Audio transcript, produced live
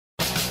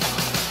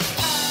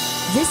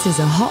This is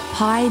a Hot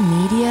Pie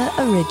Media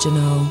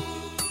original.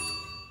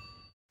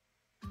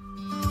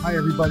 Hi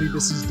everybody,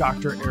 this is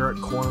Dr. Eric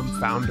Korem,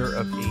 founder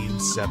of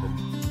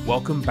AIM7.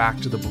 Welcome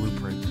back to The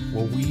Blueprint,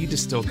 where we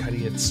distill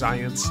cutting-edge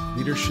science,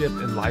 leadership,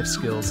 and life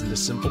skills into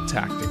simple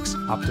tactics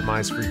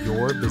optimized for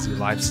your busy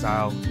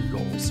lifestyle and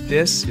goals.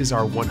 This is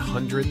our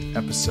 100th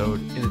episode,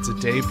 and it's a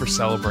day for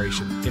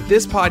celebration. If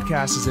this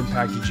podcast has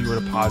impacted you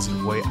in a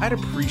positive way, I'd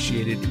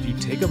appreciate it if you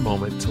take a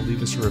moment to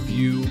leave us a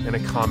review and a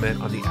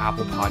comment on the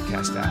Apple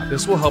Podcast app.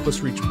 This will help us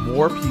reach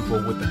more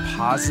people with the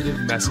positive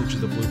message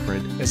of The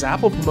Blueprint, as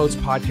Apple promotes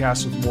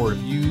podcasts with more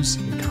reviews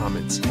and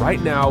comments.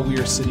 Right now, we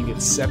are sitting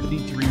at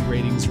 73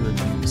 ratings and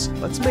reviews.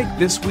 Let's make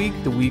this week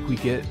the week we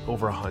get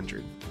over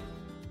 100.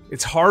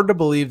 It's hard to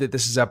believe that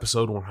this is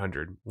episode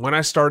 100. When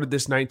I started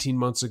this 19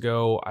 months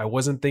ago, I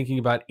wasn't thinking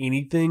about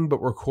anything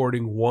but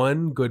recording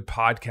one good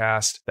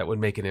podcast that would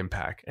make an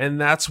impact.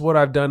 And that's what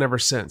I've done ever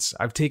since.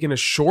 I've taken a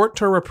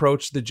short-term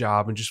approach to the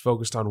job and just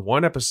focused on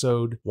one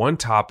episode, one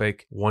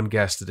topic, one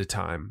guest at a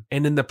time.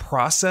 And in the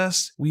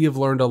process, we have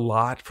learned a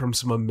lot from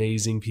some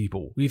amazing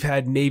people. We've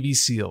had Navy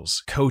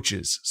SEALs,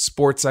 coaches,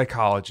 sports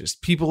psychologists,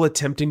 people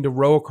attempting to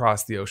row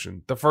across the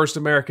ocean, the first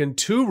American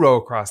to row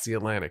across the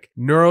Atlantic,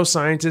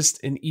 neuroscientists,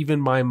 and even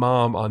my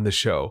mom on the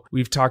show.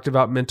 We've talked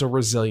about mental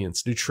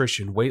resilience,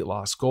 nutrition, weight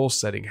loss, goal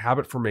setting,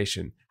 habit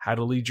formation, how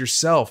to lead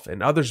yourself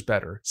and others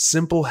better,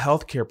 simple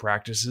healthcare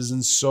practices,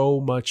 and so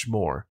much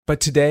more. But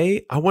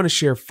today, I want to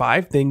share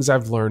 5 things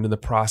I've learned in the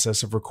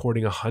process of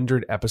recording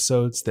 100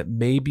 episodes that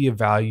may be of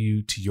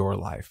value to your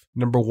life.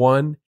 Number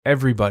 1,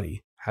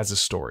 everybody has a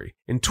story.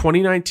 In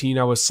 2019,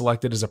 I was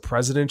selected as a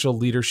presidential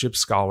leadership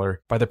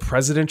scholar by the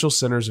Presidential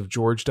Centers of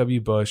George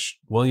W. Bush,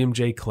 William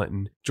J.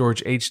 Clinton,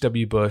 George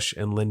H.W. Bush,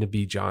 and Lyndon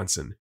B.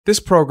 Johnson. This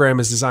program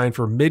is designed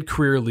for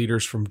mid-career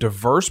leaders from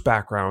diverse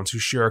backgrounds who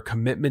share a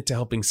commitment to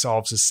helping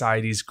solve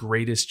society's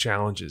greatest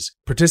challenges.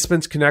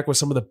 Participants connect with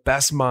some of the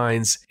best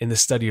minds in the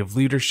study of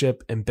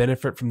leadership and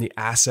benefit from the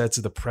assets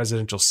of the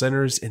Presidential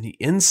Centers and the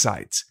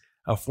insights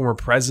of former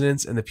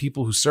presidents and the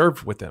people who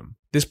served with them.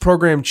 This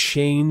program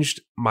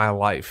changed my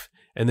life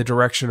and the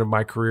direction of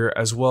my career,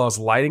 as well as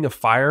lighting a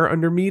fire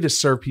under me to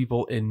serve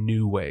people in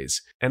new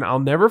ways. And I'll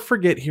never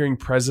forget hearing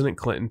President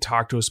Clinton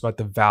talk to us about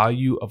the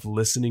value of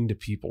listening to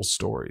people's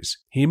stories.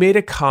 He made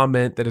a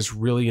comment that has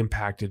really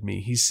impacted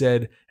me. He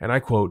said, and I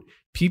quote,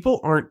 "People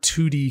aren't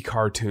 2D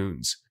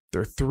cartoons.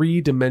 They're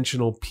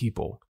 3-dimensional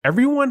people.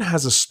 Everyone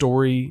has a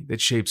story that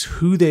shapes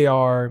who they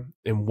are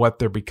and what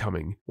they're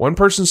becoming. One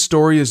person's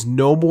story is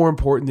no more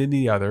important than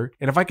the other.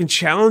 And if I can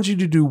challenge you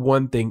to do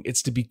one thing,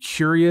 it's to be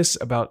curious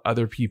about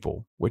other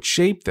people. What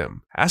shaped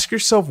them? Ask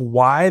yourself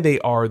why they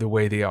are the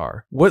way they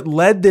are. What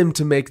led them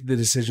to make the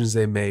decisions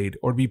they made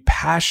or to be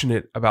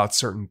passionate about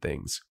certain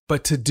things.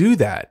 But to do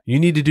that, you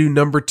need to do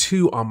number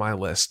 2 on my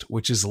list,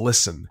 which is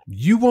listen.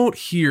 You won't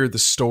hear the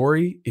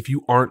story if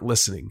you aren't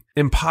listening.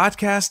 In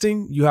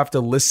podcasting, you have to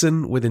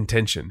listen with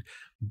intention.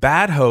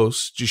 Bad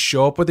hosts just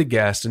show up with a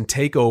guest and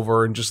take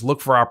over and just look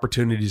for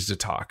opportunities to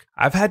talk.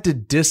 I've had to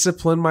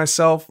discipline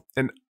myself,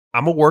 and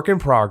I'm a work in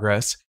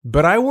progress,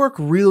 but I work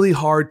really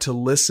hard to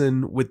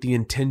listen with the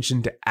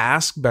intention to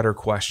ask better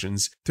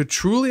questions, to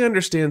truly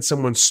understand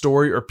someone's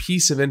story or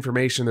piece of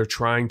information they're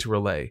trying to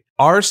relay.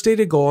 Our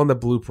stated goal on The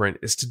Blueprint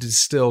is to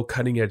distill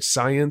cutting-edge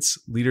science,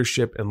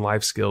 leadership, and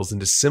life skills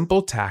into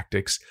simple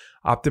tactics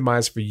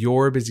optimized for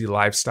your busy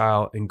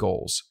lifestyle and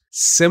goals.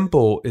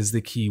 Simple is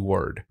the key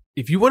word.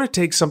 If you want to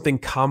take something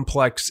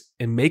complex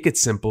and make it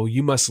simple,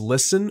 you must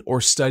listen or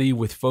study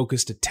with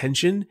focused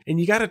attention, and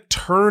you got to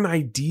turn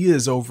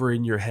ideas over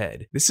in your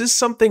head. This is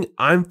something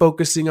I'm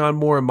focusing on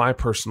more in my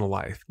personal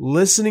life.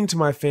 Listening to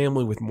my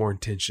family with more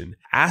intention,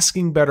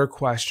 asking better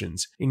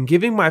questions, and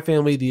giving my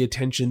family the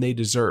attention they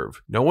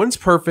deserve. No one's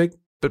perfect,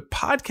 but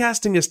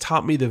podcasting has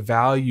taught me the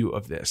value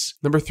of this.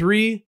 Number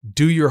 3,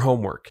 do your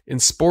homework. In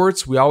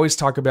sports, we always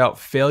talk about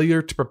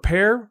failure to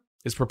prepare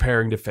is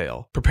preparing to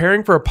fail.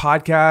 Preparing for a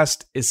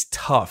podcast is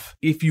tough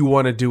if you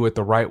want to do it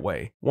the right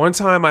way. One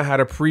time I had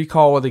a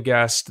pre-call with a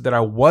guest that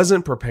I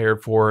wasn't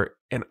prepared for,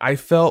 and I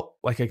felt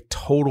like a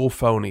total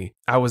phony.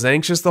 I was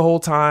anxious the whole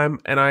time,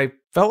 and I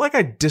felt like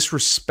I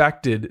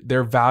disrespected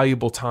their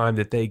valuable time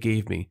that they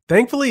gave me.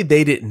 Thankfully,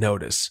 they didn't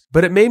notice,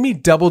 but it made me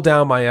double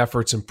down my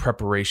efforts in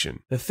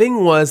preparation. The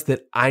thing was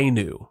that I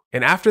knew,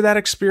 and after that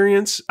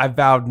experience, I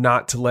vowed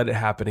not to let it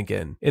happen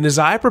again. And as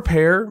I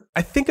prepare,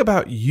 I think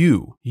about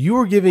you. You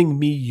are giving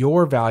me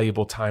your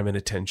valuable time and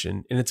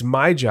attention, and it's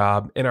my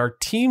job and our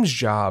team's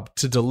job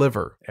to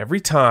deliver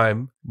every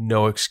time.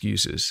 No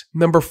excuses.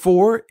 Number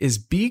 4 is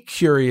be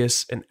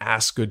curious and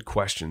ask good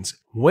questions.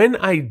 When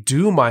I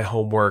do my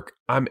homework,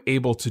 I'm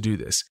able to do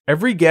this.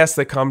 Every guest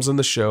that comes on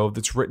the show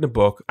that's written a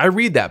book, I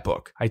read that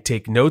book. I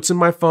take notes in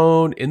my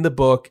phone, in the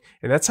book,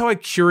 and that's how I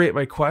curate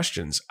my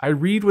questions. I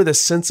read with a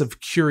sense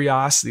of curiosity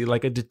curiosity,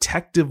 like a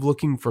detective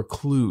looking for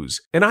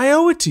clues. And I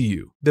owe it to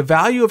you. The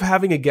value of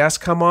having a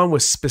guest come on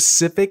with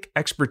specific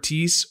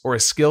expertise or a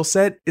skill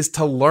set is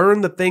to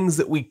learn the things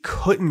that we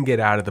couldn't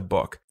get out of the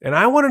book. And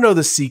I want to know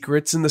the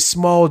secrets and the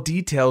small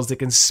details that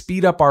can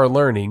speed up our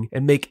learning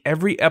and make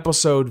every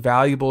episode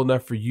valuable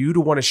enough for you to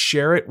want to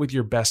share it with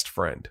your best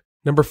friend.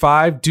 Number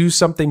 5, do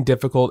something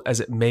difficult as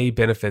it may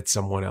benefit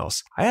someone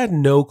else. I had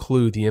no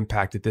clue the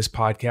impact that this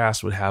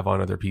podcast would have on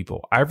other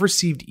people. I've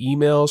received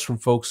emails from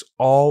folks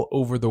all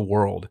over the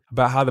world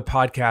about how the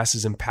podcast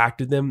has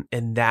impacted them,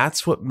 and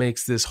that's what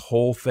makes this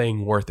whole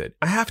thing worth it.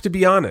 I have to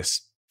be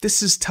honest,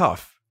 this is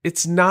tough.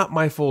 It's not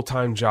my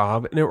full-time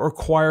job, and it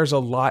requires a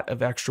lot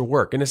of extra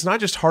work. And it's not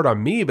just hard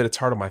on me, but it's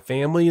hard on my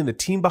family and the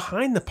team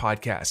behind the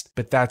podcast.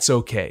 But that's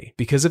okay,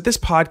 because if this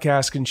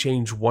podcast can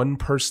change one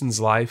person's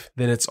life,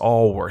 then it's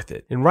all worth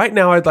it. And right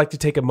now, I'd like to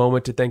take a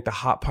moment to thank the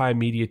Hot Pie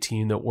Media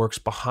team that works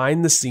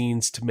behind the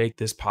scenes to make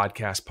this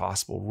podcast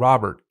possible.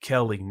 Robert,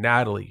 Kelly,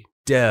 Natalie,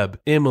 Deb,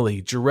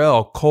 Emily,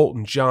 Jarrell,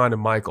 Colton, John,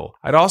 and Michael.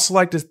 I'd also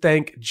like to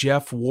thank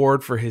Jeff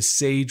Ward for his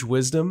sage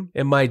wisdom,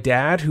 and my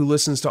dad, who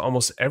listens to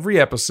almost every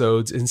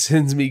episode and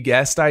sends me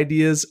guest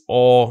ideas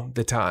all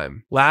the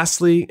time.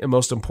 Lastly, and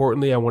most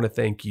importantly, I want to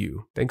thank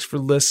you. Thanks for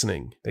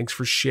listening. Thanks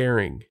for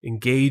sharing,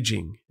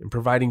 engaging, and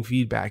providing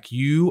feedback.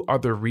 You are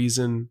the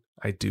reason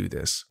I do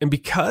this. And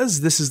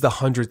because this is the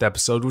 100th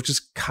episode, which is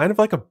kind of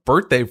like a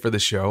birthday for the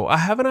show, I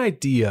have an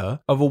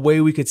idea of a way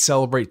we could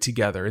celebrate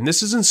together. And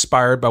this is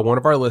inspired by one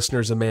of our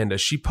listeners, Amanda.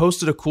 She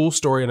posted a cool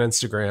story on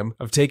Instagram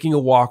of taking a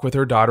walk with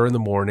her daughter in the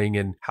morning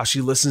and how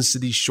she listens to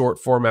these short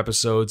form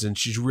episodes and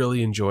she's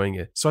really enjoying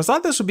it. So I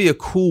thought this would be a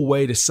cool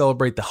way to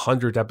celebrate the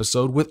 100th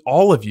episode with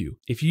all of you.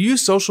 If you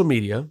use social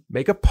media,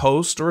 make a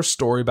post or a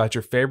story about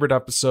your favorite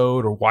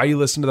episode or why you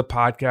listen to the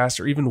podcast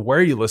or even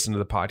where you listen to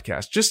the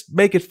podcast. Just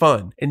make it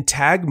fun and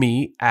tag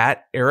me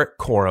at Eric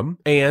Corum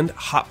and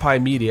Hot Pie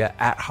Media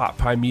at Hot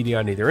Pie Media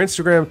on either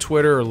Instagram,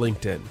 Twitter, or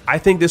LinkedIn. I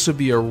think this would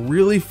be a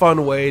really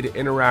fun way to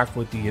interact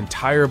with the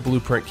entire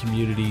Blueprint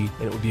community,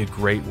 and it would be a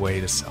great way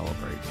to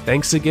celebrate.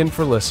 Thanks again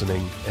for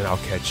listening, and I'll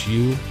catch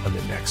you on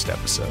the next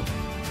episode.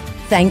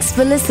 Thanks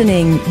for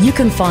listening. You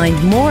can find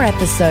more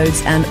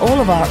episodes and all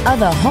of our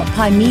other Hot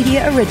Pie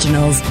Media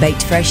originals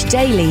baked fresh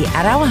daily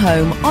at our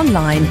home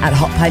online at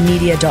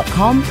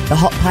hotpiemedia.com, the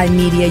Hot Pie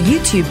Media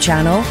YouTube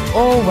channel,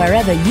 or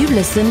wherever you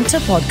listen to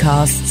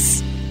podcasts.